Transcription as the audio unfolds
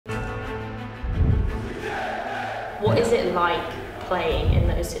What is it like playing in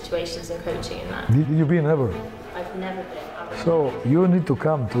those situations and coaching in that? Did you been ever? I've never been. So you need to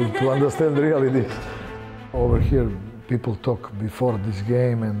come to understand really this. Over here, people talk before this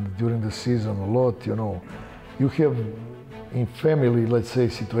game and during the season a lot, you know. You have in family, let's say,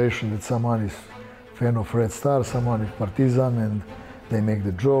 situation that someone is fan of Red Star, someone is Partizan, and they make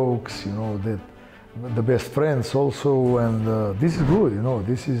the jokes, you know, that the best friends also, and this is good, you know,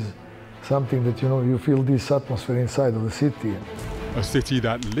 this is something that, you know, you feel this atmosphere inside of the city. A city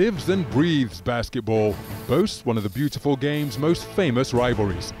that lives and breathes basketball boasts one of the beautiful game's most famous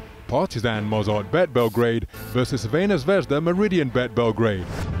rivalries, Partizan Mozzart Bet Belgrade versus Crvena Zvezda Meridianbet Belgrade.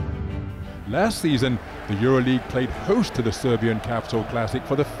 Last season, the EuroLeague played host to the Serbian Capital Classic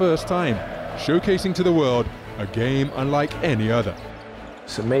for the first time, showcasing to the world a game unlike any other.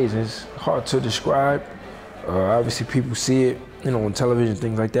 It's amazing. It's hard to describe. Obviously, people see it, you know, on television,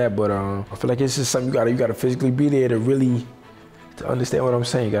 things like that. But I feel like it's just something you gotta physically be there to really understand what I'm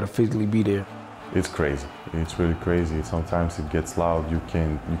saying. You gotta physically be there. It's crazy. It's really crazy. Sometimes it gets loud. You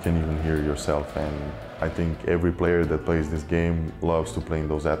can't even hear yourself. And I think every player that plays this game loves to play in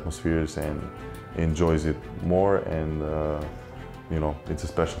those atmospheres and enjoys it more. And you know, it's a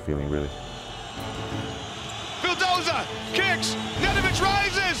special feeling, really. Vildoza kicks. Nedovic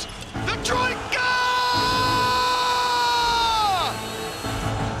rises. The Troika!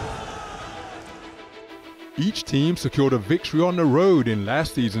 Each team secured a victory on the road in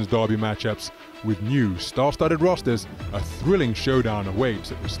last season's derby matchups. With new star-studded rosters, a thrilling showdown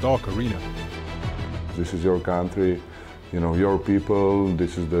awaits at the Stark Arena. This is your country, you know, your people.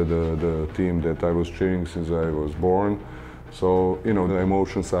 This is the team that I was cheering since I was born. So, you know, the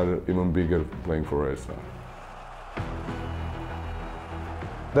emotions are even bigger playing for Red Star.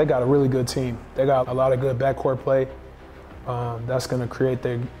 They got a really good team. They got a lot of good backcourt play. That's going to create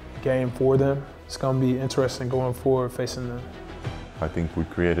their game for them. It's going to be interesting going forward facing them. I think we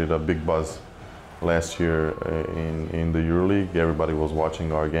created a big buzz last year in the EuroLeague. Everybody was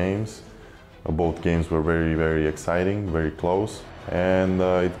watching our games. Both games were very, very exciting, very close. And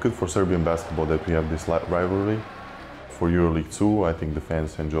it's good for Serbian basketball that we have this rivalry. For EuroLeague too, I think the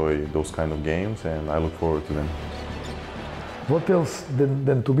fans enjoy those kind of games, and I look forward to them. What else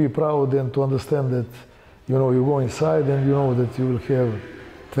than to be proud and to understand that, you know, you go inside and you know that you will have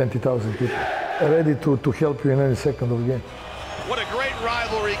 20,000 people ready to help you in any second of the game. What a great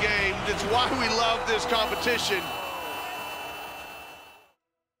rivalry game. That's why we love this competition.